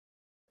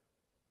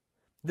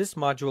This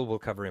module will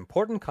cover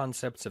important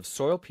concepts of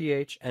soil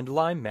pH and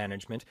lime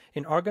management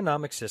in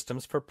agronomic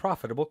systems for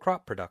profitable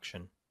crop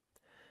production.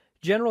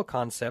 General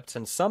concepts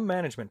and some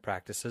management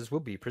practices will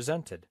be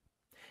presented.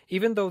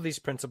 Even though these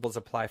principles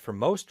apply for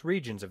most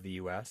regions of the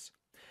U.S.,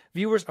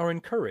 viewers are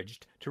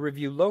encouraged to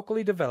review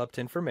locally developed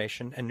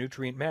information and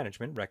nutrient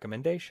management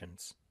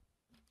recommendations.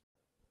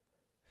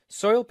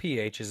 Soil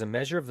pH is a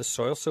measure of the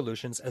soil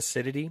solution's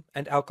acidity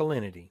and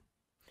alkalinity.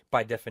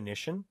 By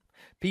definition,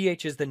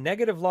 pH is the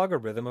negative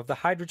logarithm of the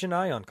hydrogen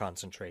ion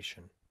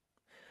concentration.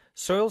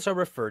 Soils are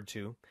referred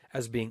to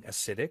as being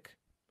acidic,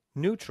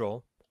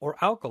 neutral, or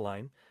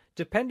alkaline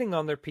depending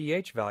on their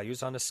pH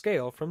values on a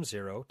scale from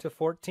 0 to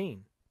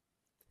 14.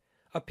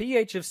 A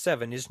pH of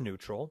 7 is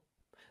neutral,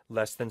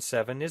 less than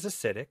 7 is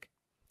acidic,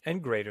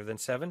 and greater than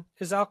 7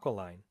 is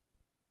alkaline.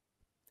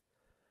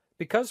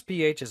 Because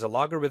pH is a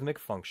logarithmic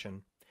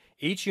function,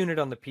 each unit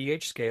on the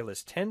pH scale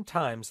is 10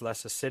 times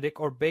less acidic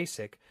or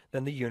basic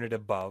than the unit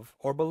above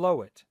or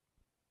below it.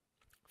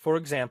 For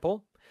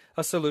example,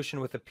 a solution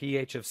with a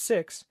pH of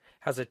 6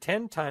 has a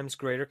 10 times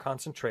greater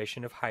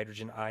concentration of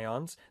hydrogen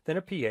ions than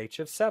a pH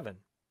of 7,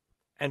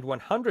 and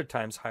 100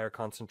 times higher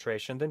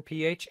concentration than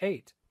pH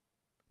 8.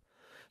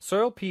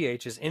 Soil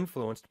pH is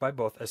influenced by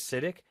both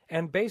acidic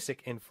and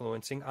basic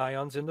influencing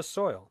ions in the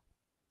soil.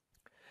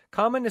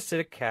 Common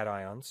acidic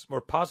cations,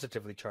 or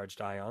positively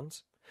charged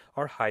ions,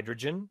 are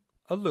hydrogen,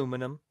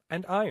 aluminum,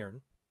 and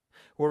iron,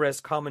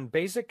 whereas common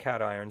basic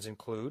cations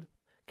include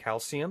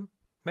calcium,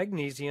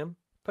 magnesium,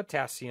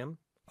 potassium,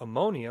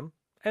 ammonium,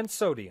 and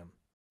sodium.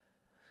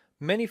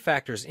 Many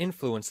factors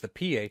influence the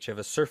pH of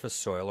a surface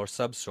soil or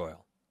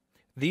subsoil.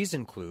 These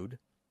include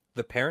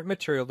the parent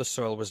material the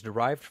soil was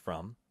derived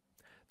from,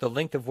 the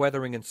length of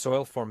weathering and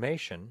soil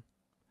formation,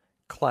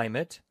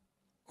 climate,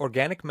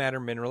 organic matter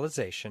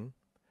mineralization,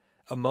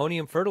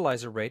 ammonium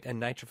fertilizer rate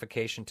and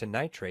nitrification to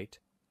nitrate,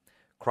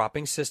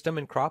 cropping system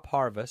and crop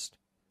harvest,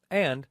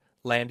 and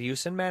land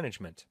use and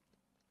management.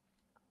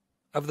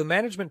 Of the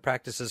management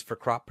practices for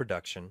crop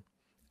production,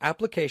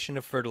 application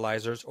of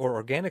fertilizers or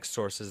organic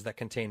sources that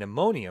contain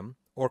ammonium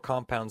or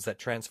compounds that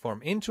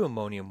transform into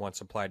ammonium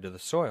once applied to the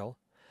soil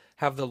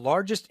have the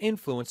largest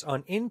influence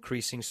on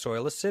increasing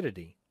soil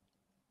acidity.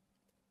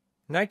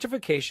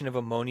 Nitrification of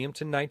ammonium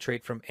to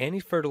nitrate from any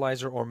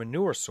fertilizer or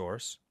manure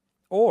source,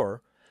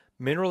 or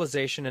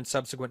mineralization and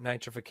subsequent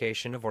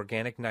nitrification of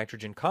organic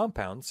nitrogen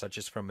compounds, such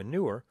as from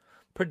manure,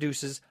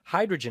 produces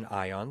hydrogen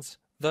ions,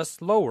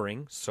 thus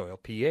lowering soil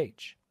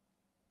pH.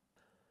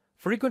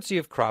 Frequency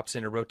of crops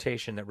in a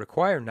rotation that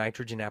require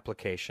nitrogen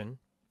application,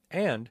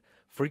 and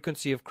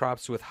frequency of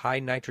crops with high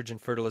nitrogen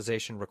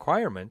fertilization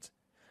requirement,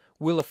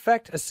 will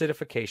affect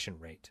acidification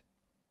rate.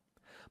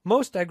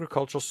 Most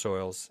agricultural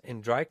soils in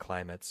dry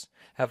climates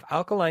have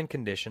alkaline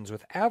conditions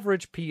with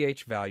average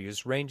pH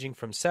values ranging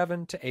from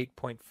 7 to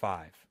 8.5.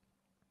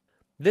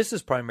 This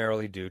is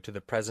primarily due to the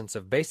presence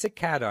of basic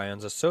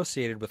cations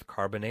associated with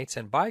carbonates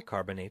and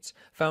bicarbonates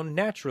found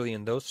naturally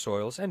in those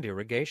soils and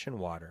irrigation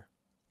water.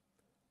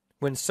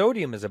 When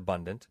sodium is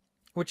abundant,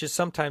 which is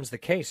sometimes the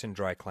case in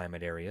dry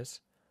climate areas,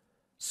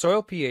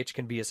 soil pH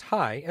can be as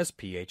high as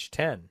pH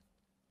 10.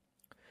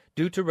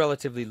 Due to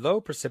relatively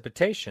low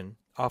precipitation,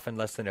 often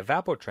less than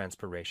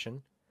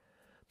evapotranspiration,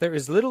 there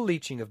is little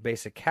leaching of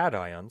basic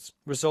cations,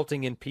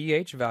 resulting in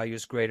pH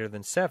values greater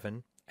than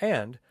 7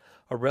 and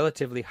a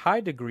relatively high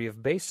degree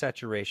of base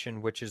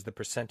saturation, which is the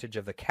percentage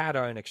of the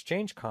cation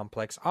exchange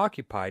complex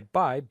occupied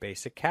by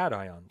basic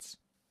cations.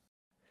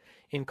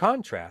 In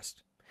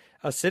contrast,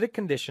 acidic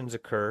conditions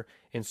occur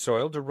in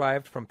soil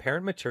derived from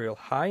parent material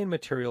high in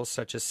materials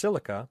such as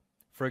silica,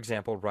 for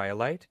example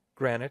rhyolite,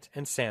 granite,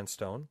 and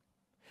sandstone,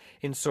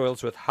 in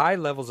soils with high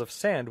levels of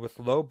sand with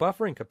low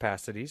buffering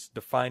capacities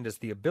defined as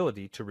the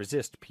ability to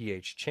resist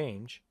pH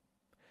change,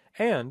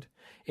 and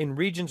in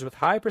regions with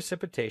high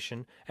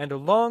precipitation and a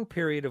long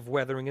period of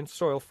weathering and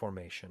soil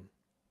formation.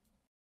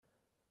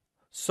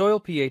 Soil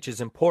pH is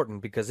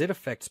important because it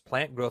affects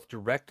plant growth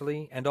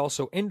directly and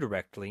also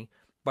indirectly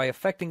by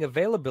affecting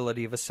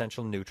availability of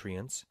essential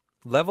nutrients,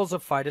 levels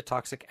of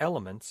phytotoxic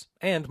elements,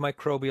 and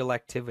microbial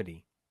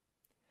activity.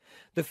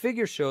 The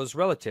figure shows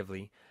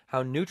relatively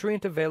how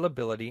nutrient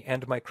availability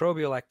and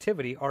microbial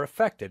activity are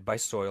affected by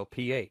soil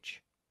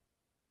pH.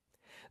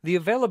 The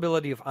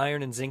availability of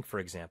iron and zinc, for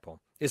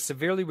example, is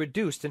severely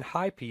reduced in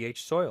high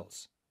pH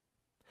soils.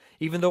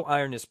 Even though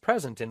iron is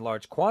present in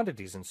large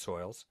quantities in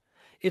soils,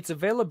 its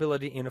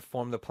availability in a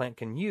form the plant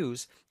can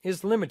use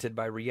is limited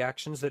by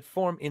reactions that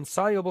form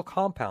insoluble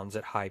compounds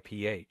at high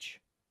pH.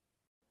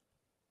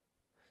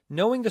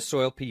 Knowing the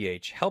soil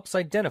pH helps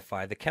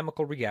identify the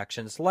chemical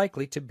reactions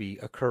likely to be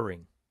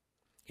occurring.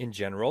 In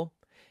general,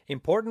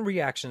 important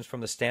reactions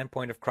from the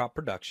standpoint of crop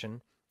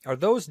production are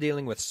those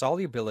dealing with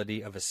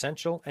solubility of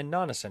essential and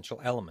non-essential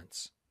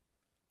elements.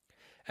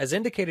 As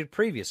indicated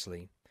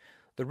previously,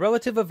 the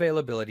relative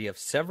availability of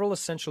several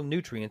essential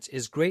nutrients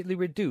is greatly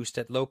reduced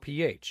at low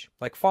pH,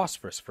 like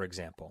phosphorus, for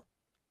example.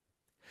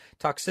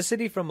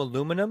 Toxicity from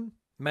aluminum,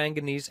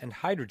 manganese, and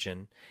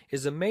hydrogen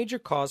is a major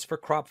cause for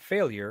crop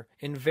failure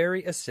in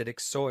very acidic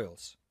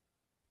soils.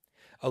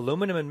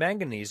 Aluminum and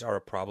manganese are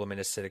a problem in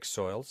acidic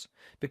soils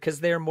because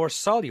they are more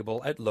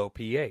soluble at low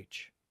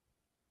pH.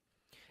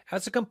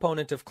 As a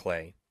component of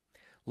clay,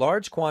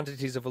 large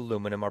quantities of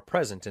aluminum are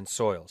present in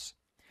soils.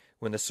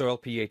 When the soil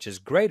pH is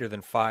greater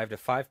than 5 to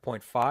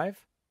 5.5,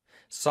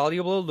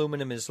 soluble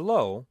aluminum is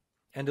low,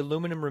 and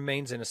aluminum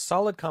remains in a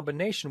solid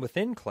combination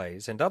within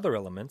clays and other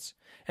elements,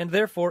 and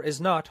therefore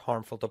is not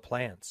harmful to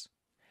plants.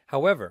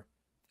 However,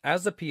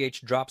 as the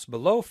pH drops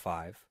below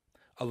 5,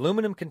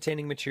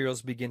 aluminum-containing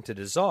materials begin to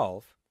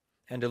dissolve,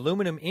 and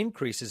aluminum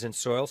increases in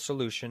soil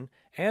solution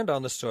and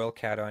on the soil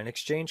cation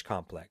exchange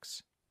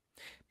complex.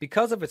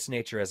 Because of its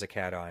nature as a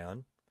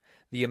cation,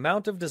 the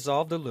amount of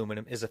dissolved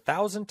aluminum is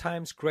 1,000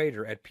 times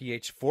greater at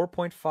pH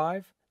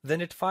 4.5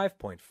 than at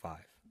 5.5.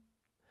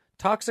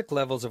 Toxic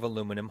levels of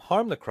aluminum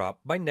harm the crop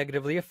by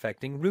negatively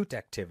affecting root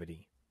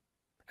activity.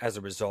 As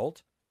a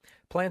result,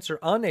 plants are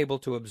unable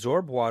to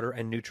absorb water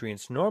and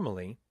nutrients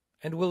normally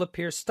and will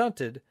appear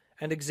stunted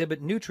and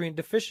exhibit nutrient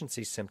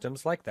deficiency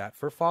symptoms like that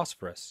for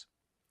phosphorus.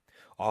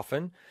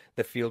 Often,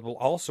 the field will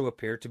also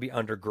appear to be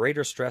under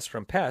greater stress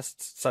from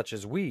pests, such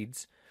as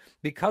weeds,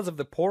 because of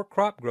the poor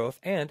crop growth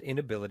and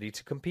inability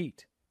to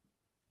compete.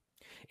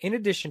 In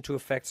addition to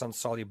effects on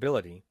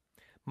solubility,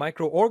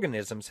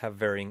 microorganisms have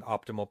varying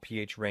optimal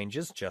pH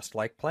ranges just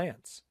like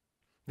plants.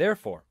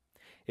 Therefore,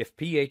 if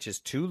pH is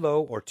too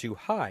low or too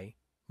high,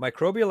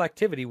 microbial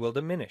activity will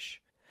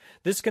diminish.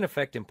 This can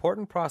affect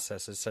important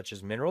processes such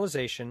as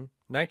mineralization,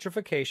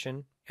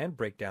 nitrification, and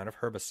breakdown of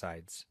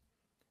herbicides.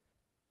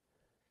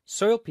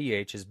 Soil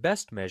pH is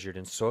best measured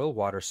in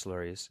soil-water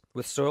slurries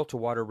with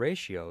soil-to-water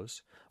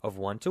ratios of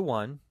 1 to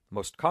 1,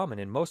 most common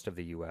in most of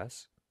the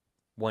U.S.,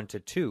 1 to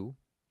 2,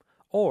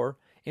 or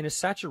in a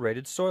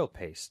saturated soil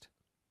paste.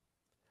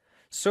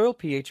 Soil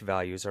pH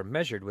values are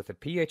measured with a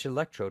pH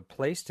electrode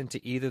placed into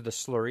either the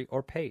slurry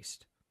or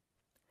paste.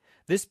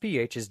 This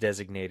pH is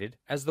designated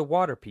as the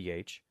water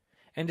pH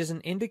and is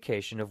an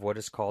indication of what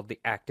is called the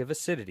active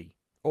acidity,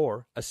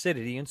 or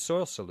acidity in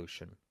soil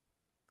solution.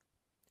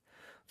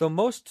 Though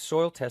most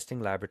soil testing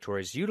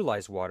laboratories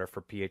utilize water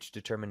for pH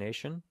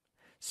determination,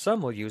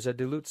 some will use a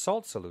dilute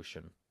salt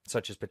solution,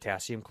 such as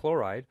potassium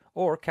chloride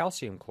or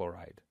calcium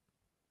chloride.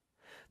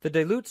 The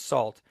dilute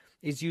salt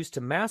is used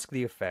to mask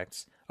the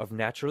effects of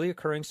naturally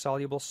occurring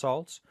soluble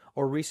salts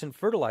or recent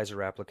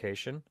fertilizer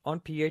application on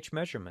pH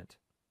measurement.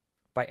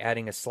 By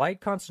adding a slight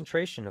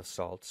concentration of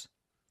salts,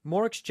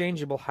 more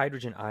exchangeable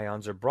hydrogen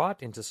ions are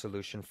brought into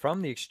solution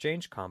from the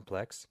exchange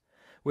complex,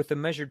 with the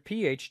measured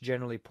pH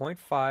generally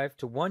 0.5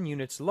 to 1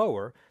 units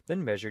lower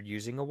than measured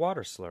using a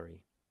water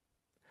slurry.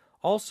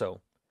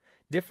 Also,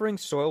 differing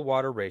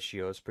soil-water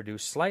ratios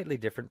produce slightly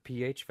different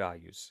pH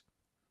values.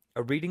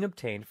 A reading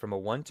obtained from a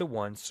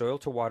 1-to-1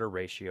 soil-to-water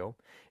ratio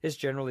is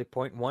generally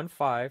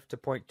 0.15 to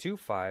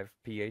 0.25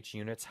 pH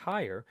units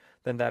higher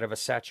than that of a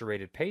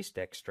saturated paste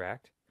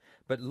extract,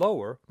 but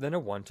lower than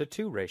a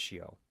 1-to-2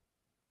 ratio.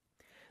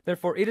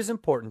 Therefore, it is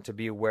important to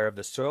be aware of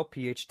the soil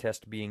pH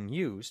test being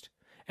used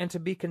and to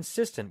be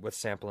consistent with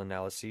sample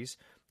analyses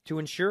to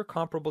ensure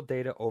comparable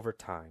data over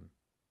time.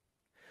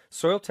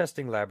 Soil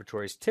testing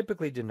laboratories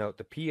typically denote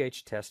the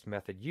pH test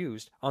method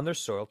used on their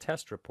soil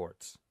test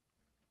reports.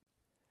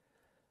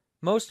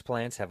 Most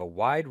plants have a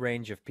wide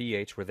range of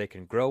pH where they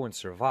can grow and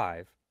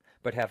survive,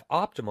 but have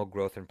optimal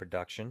growth and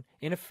production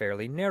in a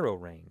fairly narrow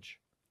range.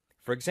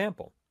 For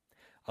example,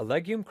 a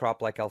legume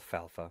crop like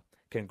alfalfa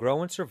can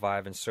grow and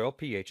survive in soil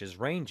pHs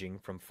ranging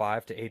from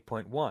 5 to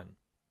 8.1.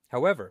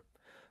 However,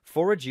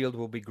 forage yield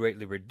will be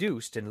greatly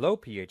reduced in low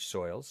pH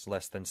soils,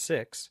 less than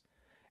 6,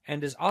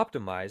 and is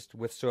optimized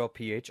with soil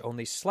pH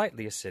only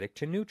slightly acidic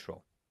to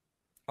neutral.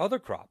 Other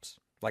crops,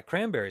 like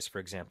cranberries for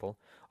example,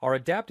 are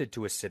adapted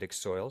to acidic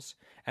soils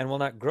and will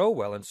not grow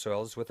well in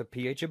soils with a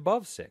pH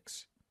above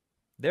 6.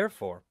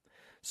 Therefore,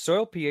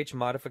 soil pH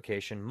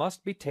modification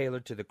must be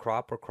tailored to the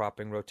crop or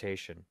cropping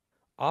rotation.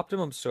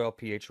 Optimum soil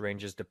pH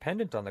ranges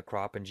dependent on the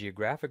crop and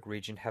geographic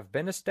region have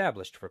been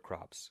established for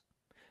crops.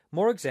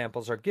 More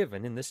examples are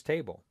given in this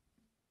table.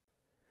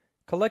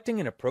 Collecting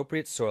an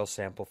appropriate soil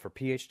sample for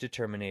pH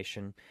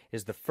determination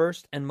is the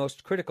first and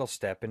most critical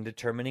step in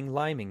determining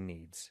liming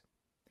needs.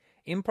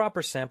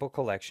 Improper sample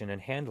collection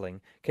and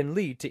handling can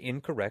lead to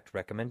incorrect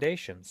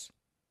recommendations.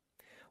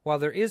 While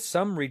there is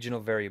some regional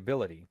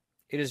variability,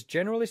 it is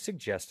generally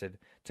suggested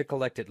to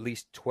collect at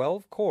least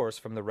 12 cores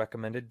from the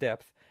recommended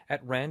depth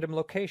at random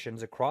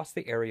locations across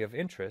the area of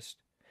interest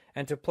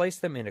and to place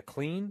them in a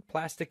clean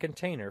plastic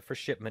container for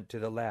shipment to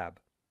the lab.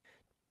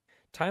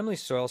 Timely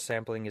soil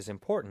sampling is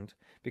important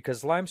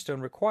because limestone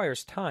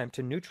requires time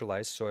to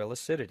neutralize soil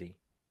acidity.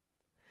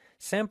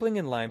 Sampling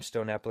in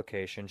limestone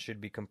application should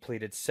be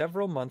completed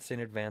several months in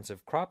advance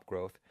of crop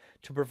growth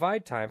to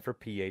provide time for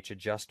pH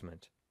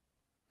adjustment.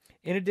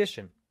 In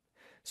addition,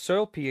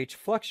 soil pH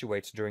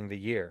fluctuates during the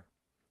year.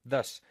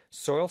 Thus,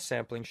 soil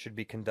sampling should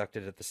be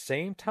conducted at the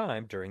same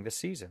time during the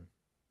season.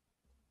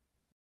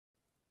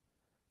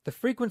 The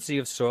frequency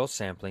of soil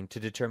sampling to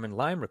determine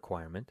lime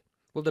requirement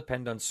will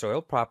depend on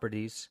soil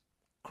properties,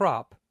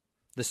 crop,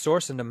 the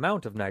source and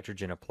amount of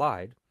nitrogen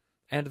applied,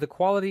 and the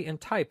quality and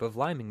type of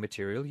liming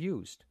material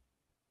used.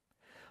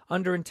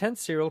 Under intense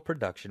cereal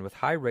production with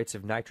high rates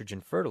of nitrogen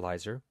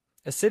fertilizer,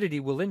 acidity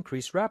will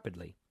increase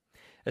rapidly,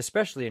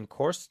 especially in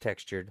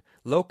coarse-textured,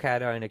 low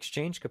cation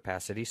exchange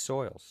capacity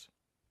soils.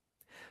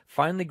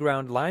 Finely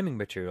ground liming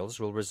materials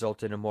will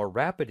result in a more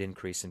rapid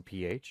increase in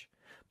pH,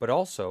 but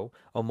also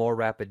a more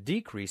rapid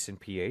decrease in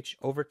pH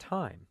over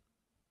time.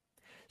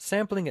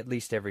 Sampling at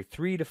least every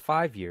 3 to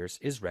 5 years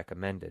is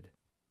recommended.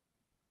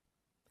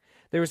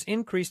 There is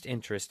increased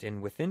interest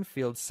in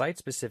within-field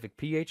site-specific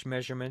pH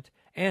measurement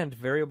and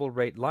variable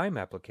rate lime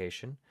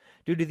application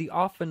due to the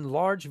often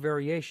large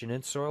variation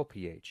in soil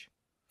pH.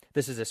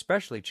 This is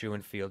especially true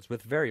in fields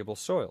with variable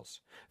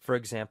soils, for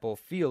example,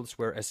 fields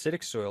where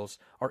acidic soils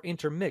are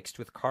intermixed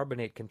with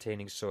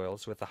carbonate-containing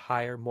soils with a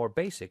higher, more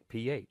basic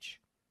pH.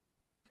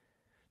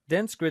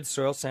 Dense grid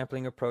soil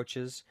sampling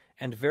approaches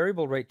and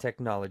variable rate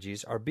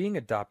technologies are being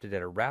adopted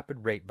at a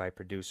rapid rate by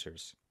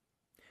producers.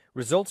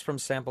 Results from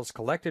samples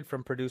collected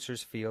from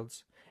producers'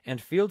 fields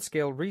and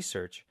field-scale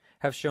research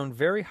have shown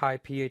very high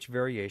pH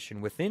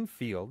variation within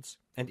fields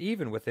and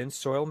even within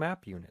soil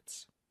map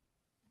units.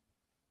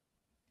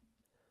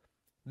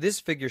 This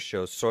figure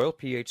shows soil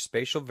pH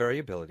spatial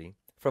variability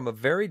from a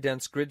very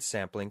dense grid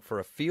sampling for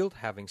a field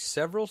having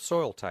several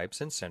soil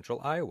types in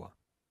central Iowa.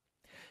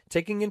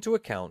 Taking into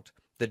account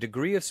the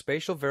degree of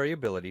spatial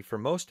variability for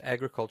most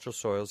agricultural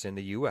soils in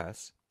the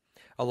U.S.,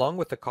 along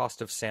with the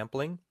cost of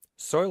sampling,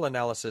 soil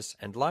analysis,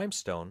 and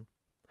limestone,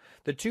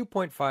 the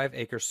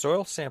 2.5-acre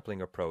soil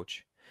sampling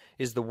approach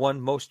is the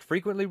one most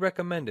frequently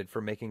recommended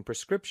for making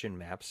prescription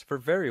maps for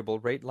variable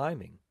rate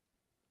liming.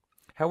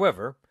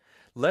 However,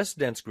 less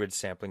dense grid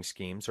sampling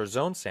schemes or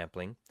zone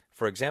sampling,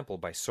 for example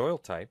by soil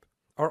type,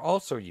 are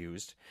also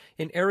used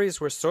in areas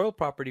where soil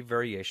property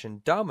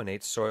variation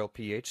dominates soil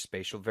pH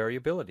spatial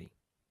variability.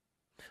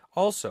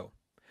 Also,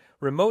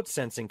 remote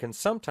sensing can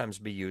sometimes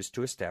be used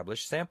to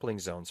establish sampling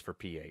zones for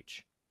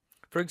pH.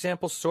 For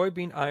example,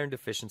 soybean iron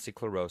deficiency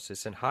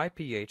chlorosis in high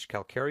pH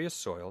calcareous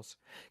soils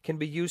can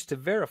be used to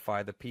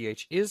verify the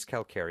pH is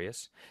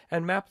calcareous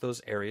and map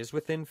those areas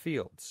within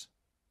fields.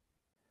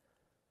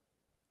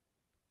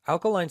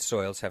 Alkaline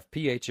soils have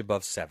pH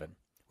above 7,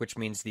 which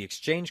means the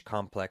exchange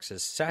complex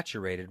is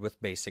saturated with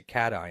basic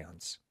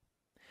cations.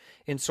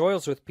 In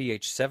soils with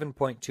pH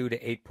 7.2 to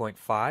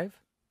 8.5,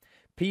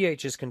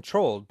 pH is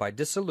controlled by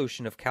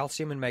dissolution of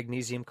calcium and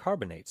magnesium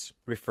carbonates,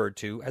 referred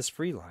to as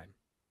free lime.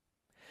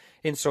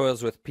 In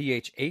soils with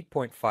pH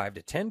 8.5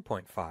 to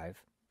 10.5,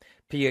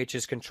 pH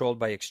is controlled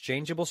by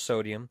exchangeable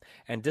sodium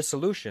and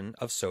dissolution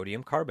of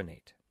sodium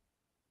carbonate.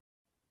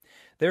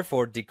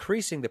 Therefore,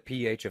 decreasing the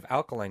pH of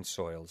alkaline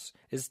soils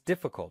is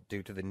difficult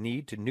due to the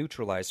need to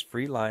neutralize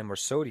free lime or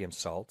sodium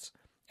salts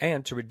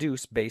and to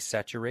reduce base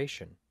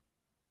saturation.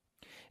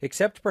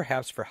 Except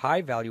perhaps for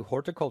high-value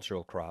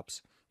horticultural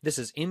crops, this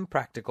is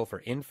impractical for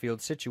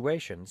in-field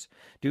situations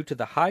due to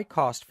the high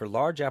cost for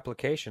large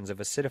applications of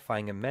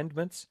acidifying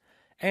amendments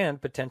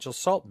and potential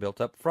salt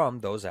buildup from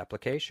those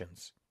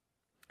applications.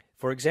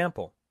 For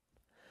example,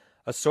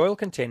 a soil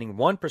containing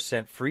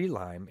 1% free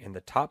lime in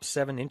the top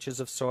 7 inches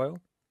of soil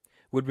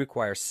would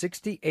require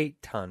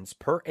 68 tons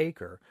per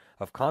acre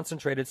of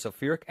concentrated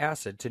sulfuric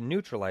acid to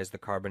neutralize the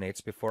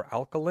carbonates before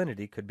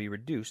alkalinity could be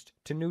reduced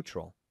to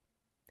neutral.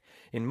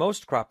 In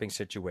most cropping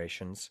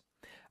situations,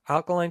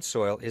 alkaline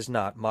soil is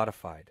not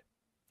modified.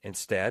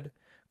 Instead,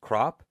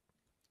 crop,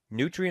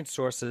 nutrient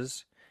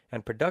sources,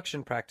 and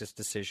production practice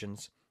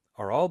decisions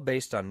are all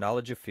based on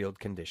knowledge of field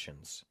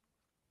conditions.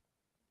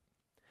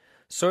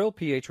 Soil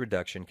pH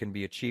reduction can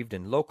be achieved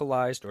in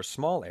localized or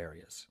small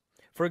areas,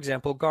 for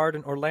example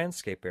garden or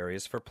landscape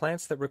areas for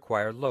plants that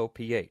require low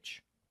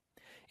pH.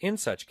 In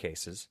such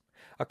cases,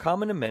 a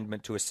common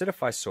amendment to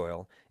acidify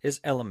soil is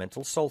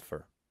elemental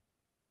sulfur.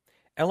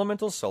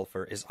 Elemental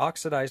sulfur is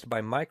oxidized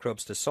by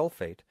microbes to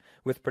sulfate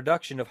with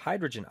production of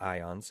hydrogen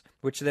ions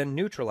which then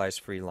neutralize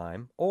free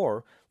lime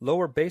or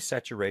lower base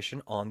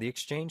saturation on the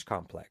exchange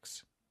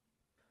complex.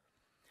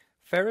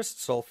 Ferrous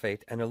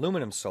sulfate and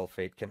aluminum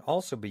sulfate can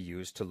also be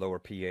used to lower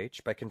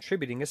pH by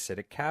contributing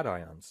acidic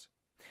cations.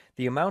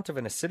 The amount of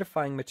an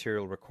acidifying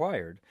material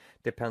required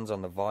depends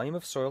on the volume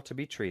of soil to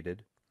be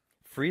treated,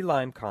 free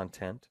lime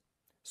content,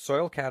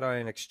 soil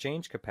cation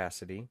exchange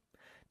capacity,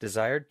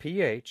 desired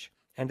pH,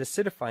 and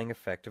acidifying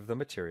effect of the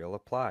material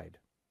applied.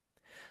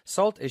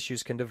 Salt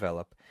issues can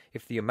develop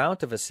if the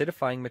amount of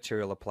acidifying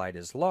material applied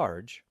is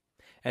large,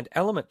 and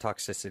element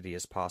toxicity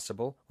is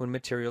possible when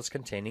materials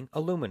containing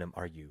aluminum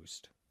are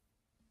used.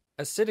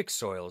 Acidic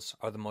soils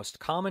are the most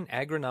common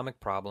agronomic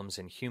problems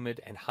in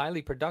humid and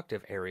highly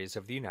productive areas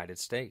of the United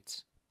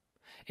States.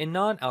 In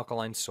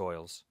non-alkaline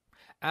soils,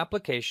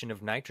 application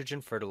of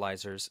nitrogen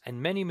fertilizers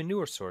and many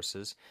manure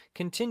sources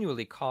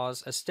continually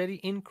cause a steady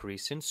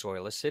increase in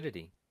soil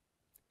acidity.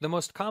 The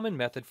most common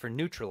method for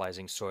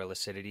neutralizing soil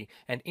acidity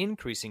and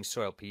increasing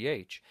soil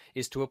pH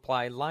is to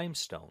apply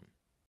limestone.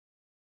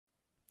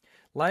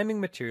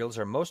 Liming materials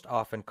are most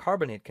often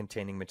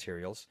carbonate-containing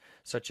materials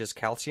such as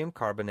calcium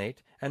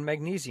carbonate and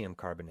magnesium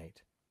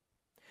carbonate.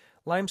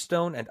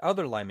 Limestone and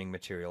other liming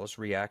materials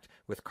react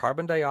with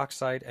carbon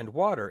dioxide and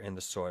water in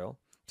the soil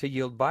to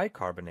yield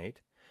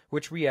bicarbonate,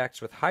 which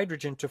reacts with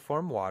hydrogen to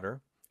form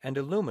water and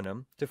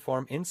aluminum to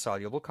form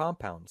insoluble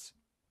compounds.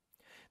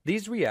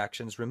 These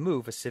reactions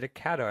remove acidic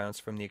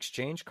cations from the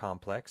exchange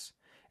complex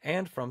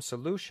and from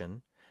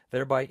solution,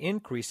 thereby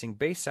increasing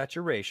base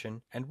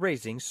saturation and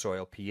raising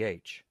soil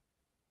pH.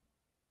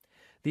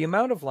 The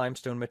amount of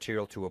limestone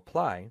material to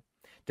apply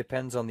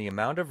depends on the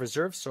amount of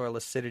reserve soil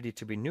acidity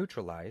to be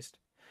neutralized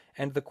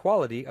and the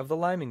quality of the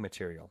liming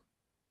material.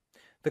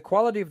 The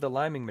quality of the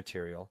liming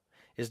material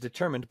is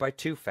determined by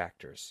two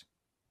factors.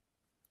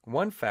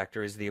 One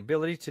factor is the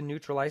ability to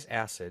neutralize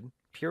acid,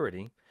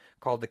 purity,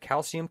 called the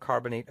calcium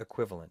carbonate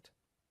equivalent.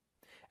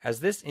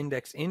 As this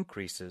index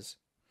increases,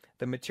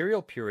 the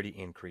material purity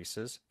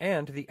increases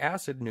and the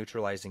acid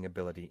neutralizing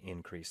ability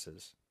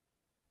increases.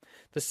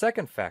 The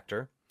second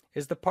factor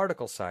is the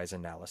particle size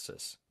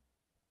analysis.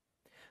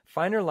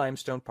 Finer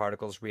limestone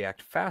particles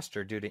react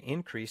faster due to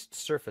increased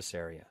surface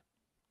area.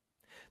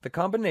 The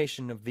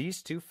combination of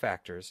these two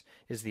factors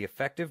is the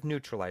effective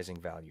neutralizing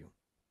value.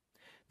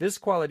 This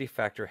quality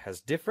factor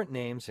has different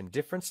names in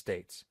different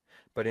states,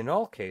 but in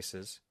all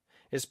cases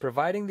is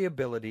providing the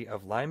ability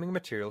of liming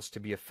materials to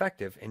be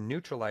effective in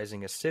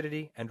neutralizing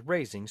acidity and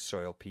raising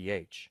soil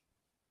pH.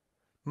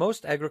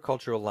 Most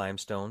agricultural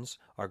limestones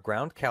are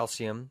ground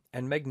calcium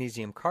and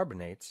magnesium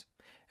carbonates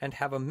and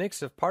have a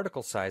mix of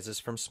particle sizes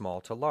from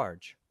small to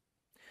large.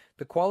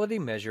 The quality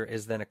measure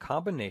is then a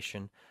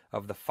combination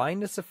of the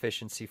fineness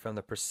efficiency from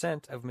the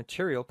percent of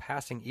material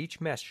passing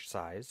each mesh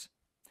size,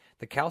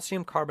 the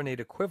calcium carbonate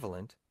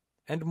equivalent,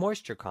 and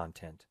moisture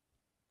content.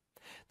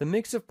 The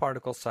mix of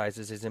particle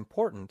sizes is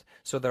important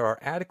so there are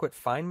adequate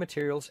fine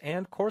materials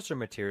and coarser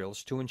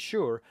materials to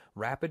ensure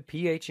rapid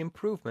pH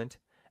improvement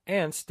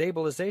and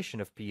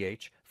stabilization of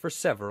pH for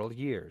several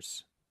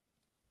years.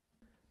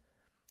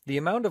 The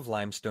amount of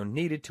limestone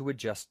needed to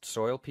adjust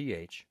soil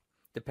pH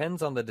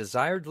depends on the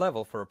desired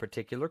level for a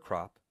particular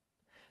crop,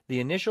 the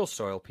initial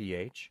soil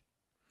pH,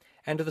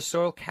 and the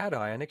soil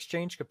cation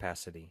exchange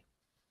capacity.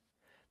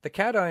 The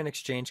cation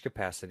exchange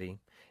capacity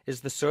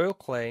is the soil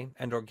clay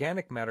and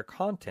organic matter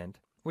content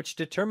which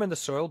determine the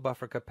soil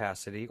buffer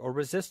capacity or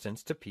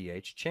resistance to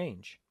pH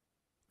change.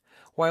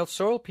 While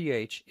soil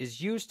pH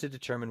is used to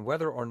determine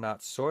whether or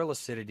not soil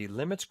acidity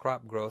limits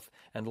crop growth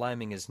and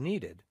liming is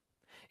needed,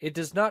 it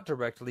does not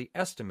directly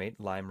estimate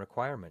lime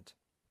requirement.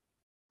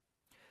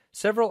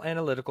 Several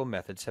analytical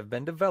methods have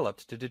been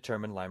developed to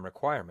determine lime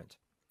requirement.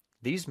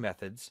 These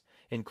methods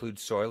include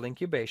soil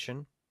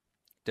incubation,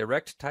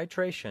 direct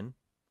titration,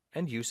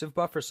 and use of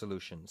buffer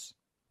solutions.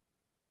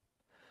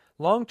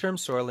 Long-term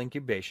soil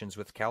incubations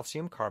with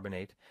calcium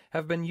carbonate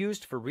have been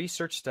used for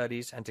research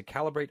studies and to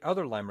calibrate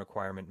other lime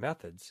requirement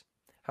methods.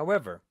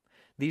 However,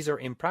 these are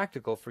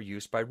impractical for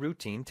use by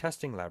routine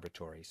testing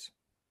laboratories.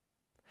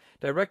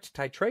 Direct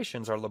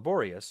titrations are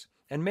laborious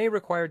and may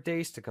require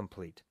days to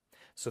complete,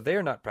 so they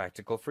are not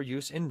practical for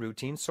use in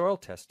routine soil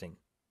testing.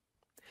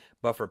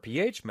 Buffer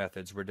pH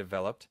methods were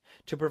developed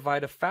to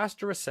provide a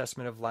faster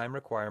assessment of lime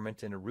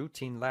requirement in a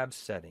routine lab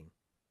setting.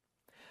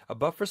 A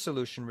buffer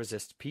solution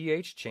resists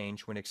pH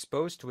change when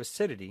exposed to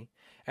acidity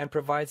and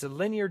provides a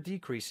linear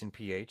decrease in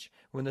pH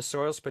when the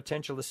soil's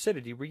potential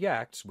acidity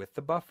reacts with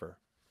the buffer.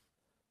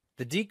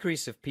 The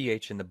decrease of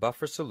pH in the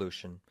buffer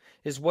solution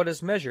is what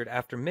is measured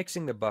after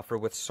mixing the buffer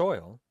with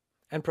soil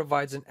and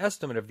provides an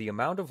estimate of the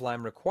amount of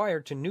lime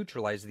required to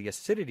neutralize the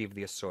acidity of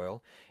the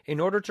soil in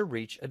order to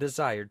reach a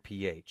desired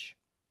pH.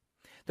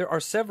 There are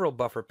several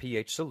buffer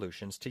pH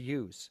solutions to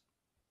use.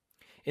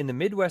 In the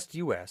Midwest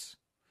U.S.,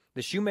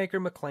 the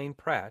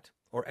Shoemaker-McLean-Pratt,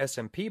 or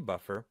SMP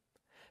buffer,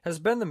 has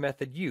been the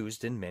method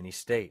used in many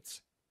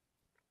states.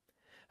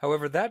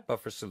 However, that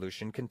buffer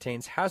solution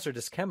contains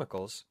hazardous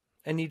chemicals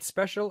and needs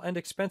special and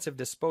expensive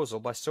disposal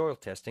by soil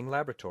testing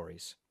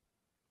laboratories.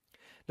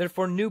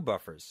 Therefore, new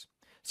buffers,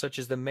 such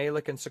as the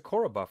Malick and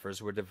Socorro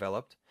buffers, were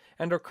developed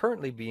and are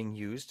currently being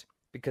used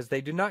because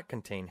they do not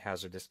contain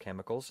hazardous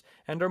chemicals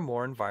and are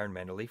more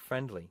environmentally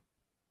friendly.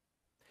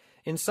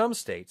 In some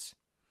states,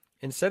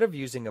 instead of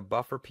using a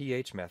buffer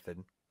pH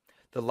method,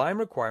 the lime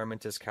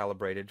requirement is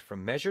calibrated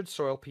from measured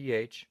soil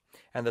pH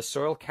and the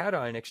soil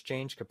cation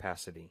exchange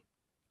capacity.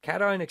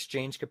 Cation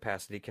exchange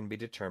capacity can be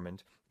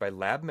determined by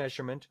lab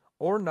measurement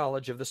or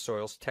knowledge of the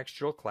soil's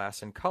textural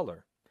class and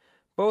color.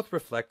 Both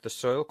reflect the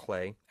soil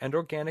clay and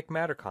organic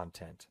matter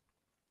content.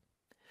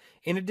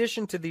 In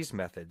addition to these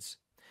methods,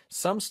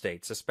 some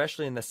states,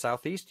 especially in the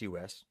southeast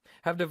U.S.,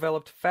 have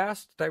developed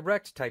fast,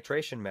 direct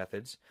titration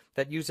methods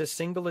that use a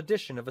single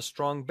addition of a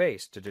strong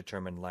base to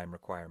determine lime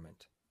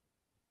requirement.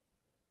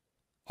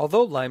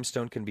 Although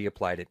limestone can be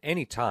applied at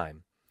any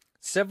time,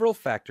 several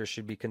factors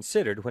should be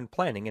considered when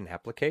planning an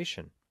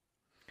application.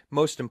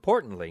 Most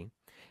importantly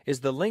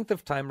is the length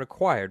of time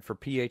required for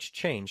pH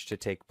change to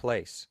take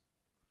place.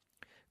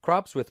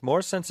 Crops with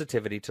more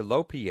sensitivity to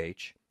low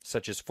pH,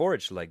 such as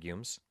forage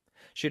legumes,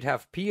 should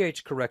have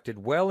pH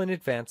corrected well in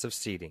advance of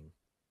seeding.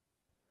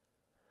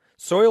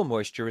 Soil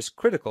moisture is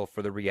critical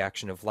for the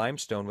reaction of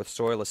limestone with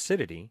soil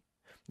acidity,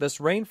 thus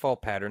rainfall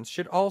patterns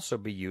should also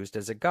be used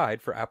as a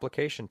guide for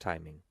application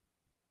timing.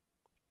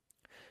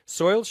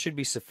 Soils should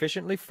be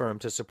sufficiently firm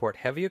to support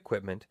heavy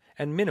equipment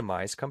and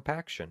minimize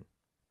compaction.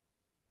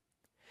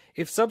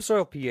 If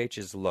subsoil pH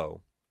is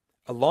low,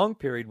 a long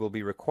period will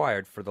be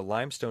required for the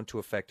limestone to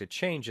affect a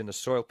change in the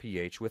soil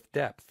pH with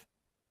depth.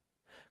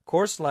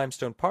 Coarse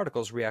limestone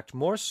particles react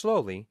more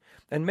slowly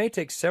and may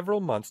take several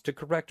months to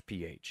correct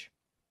pH.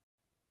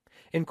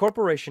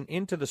 Incorporation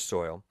into the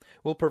soil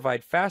will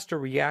provide faster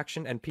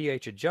reaction and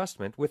pH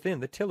adjustment within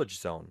the tillage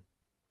zone.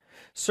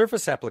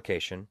 Surface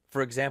application,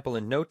 for example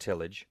in no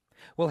tillage,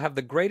 will have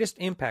the greatest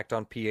impact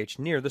on pH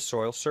near the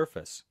soil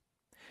surface.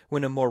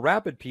 When a more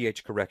rapid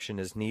pH correction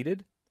is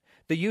needed,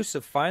 the use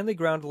of finely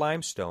ground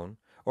limestone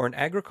or an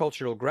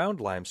agricultural ground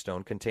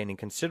limestone containing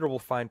considerable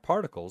fine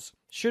particles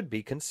should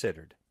be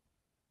considered.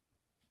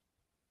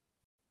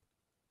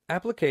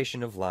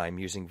 Application of lime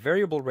using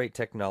variable rate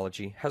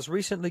technology has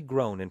recently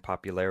grown in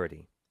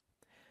popularity.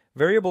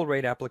 Variable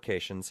rate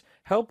applications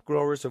help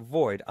growers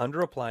avoid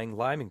underapplying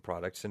liming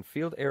products in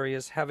field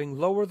areas having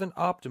lower than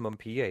optimum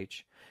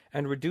pH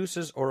and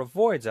reduces or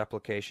avoids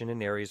application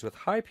in areas with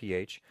high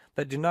pH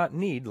that do not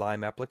need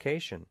lime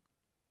application.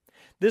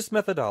 This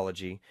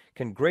methodology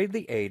can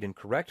greatly aid in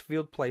correct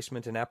field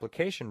placement and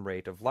application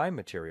rate of lime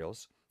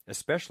materials,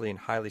 especially in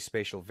highly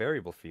spatial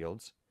variable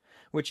fields,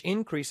 which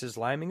increases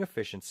liming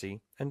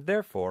efficiency and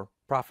therefore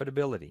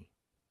profitability.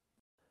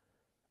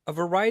 A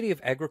variety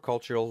of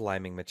agricultural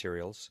liming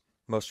materials,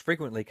 most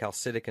frequently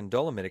calcitic and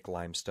dolomitic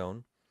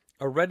limestone,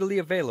 are readily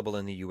available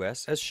in the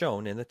U.S. as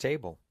shown in the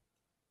table.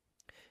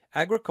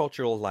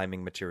 Agricultural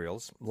liming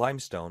materials,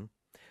 limestone,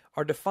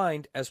 are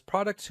defined as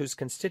products whose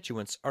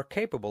constituents are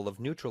capable of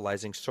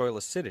neutralizing soil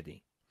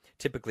acidity,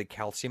 typically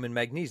calcium and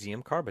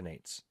magnesium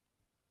carbonates.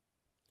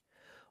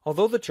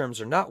 Although the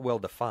terms are not well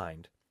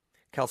defined,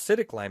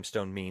 calcitic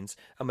limestone means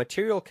a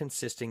material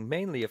consisting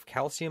mainly of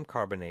calcium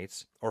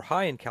carbonates or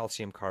high in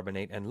calcium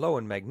carbonate and low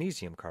in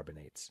magnesium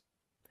carbonates,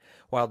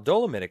 while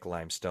dolomitic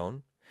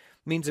limestone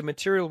means a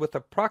material with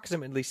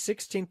approximately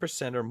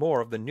 16% or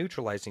more of the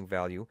neutralizing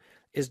value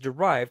is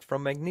derived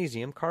from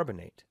magnesium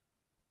carbonate.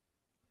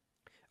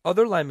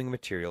 Other liming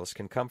materials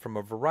can come from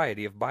a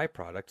variety of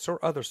byproducts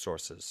or other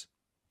sources.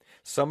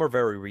 Some are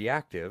very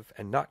reactive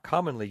and not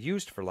commonly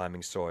used for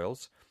liming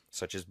soils,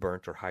 such as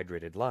burnt or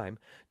hydrated lime,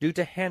 due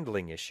to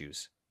handling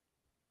issues.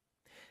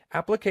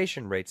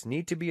 Application rates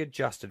need to be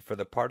adjusted for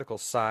the particle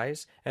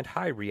size and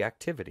high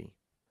reactivity.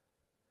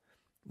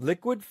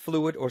 Liquid,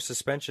 fluid, or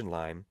suspension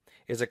lime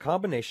is a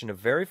combination of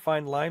very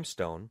fine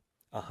limestone,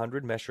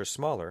 100 mesh or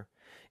smaller,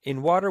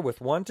 in water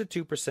with 1 to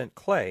 2%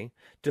 clay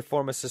to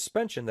form a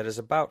suspension that is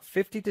about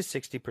 50 to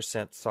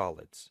 60%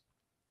 solids.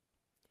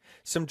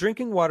 Some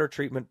drinking water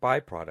treatment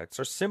byproducts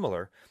are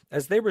similar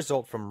as they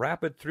result from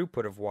rapid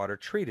throughput of water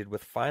treated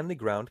with finely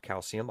ground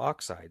calcium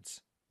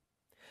oxides.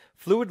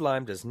 Fluid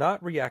lime does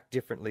not react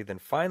differently than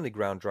finely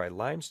ground dry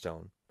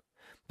limestone,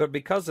 but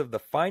because of the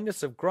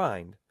fineness of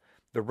grind,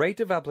 the rate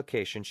of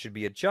application should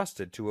be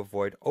adjusted to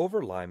avoid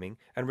over-liming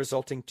and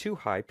resulting too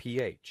high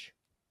pH.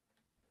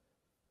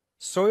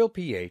 Soil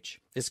pH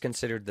is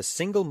considered the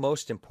single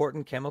most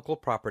important chemical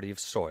property of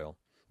soil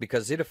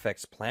because it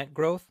affects plant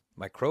growth,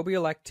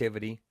 microbial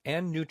activity,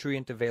 and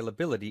nutrient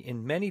availability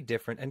in many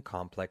different and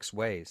complex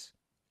ways.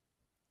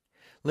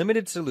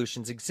 Limited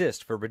solutions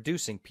exist for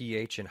reducing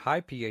pH in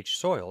high pH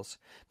soils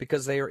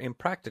because they are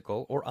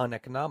impractical or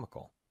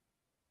uneconomical.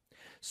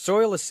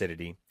 Soil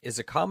acidity is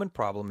a common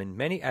problem in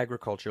many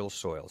agricultural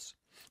soils.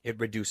 It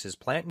reduces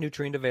plant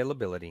nutrient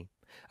availability,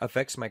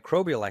 affects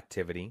microbial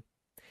activity,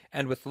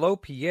 and with low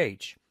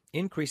pH,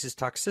 increases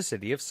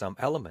toxicity of some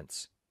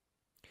elements.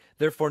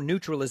 Therefore,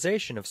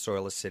 neutralization of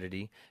soil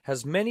acidity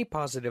has many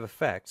positive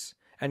effects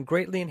and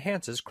greatly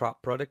enhances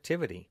crop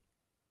productivity.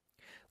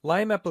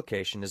 Lime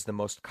application is the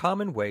most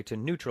common way to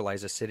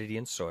neutralize acidity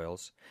in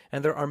soils,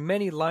 and there are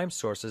many lime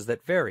sources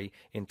that vary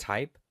in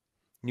type,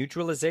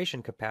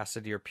 neutralization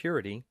capacity or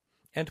purity,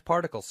 and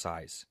particle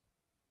size.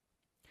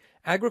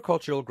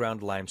 Agricultural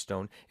ground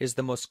limestone is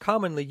the most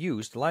commonly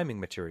used liming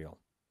material.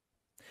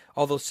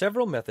 Although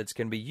several methods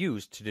can be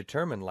used to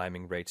determine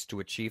liming rates to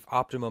achieve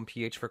optimum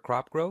pH for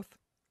crop growth,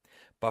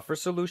 buffer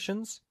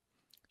solutions,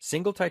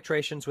 single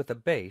titrations with a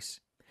base,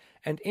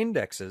 and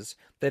indexes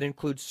that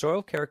include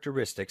soil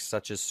characteristics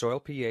such as soil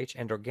pH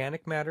and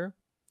organic matter,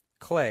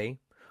 clay,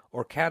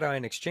 or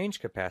cation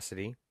exchange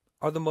capacity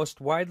are the most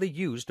widely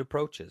used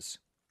approaches.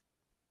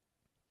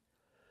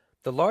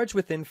 The large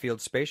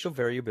within-field spatial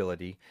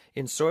variability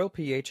in soil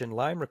pH and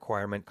lime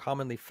requirement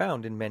commonly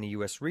found in many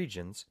U.S.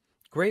 regions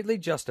greatly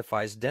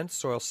justifies dense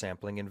soil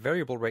sampling and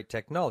variable rate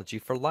technology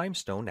for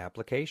limestone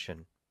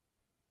application.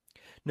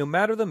 No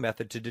matter the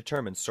method to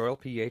determine soil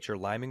pH or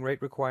liming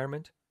rate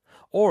requirement,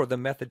 or the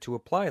method to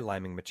apply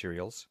liming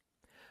materials,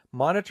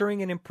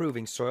 monitoring and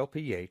improving soil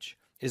pH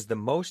is the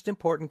most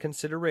important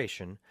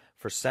consideration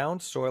for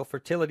sound soil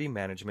fertility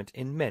management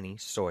in many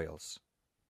soils.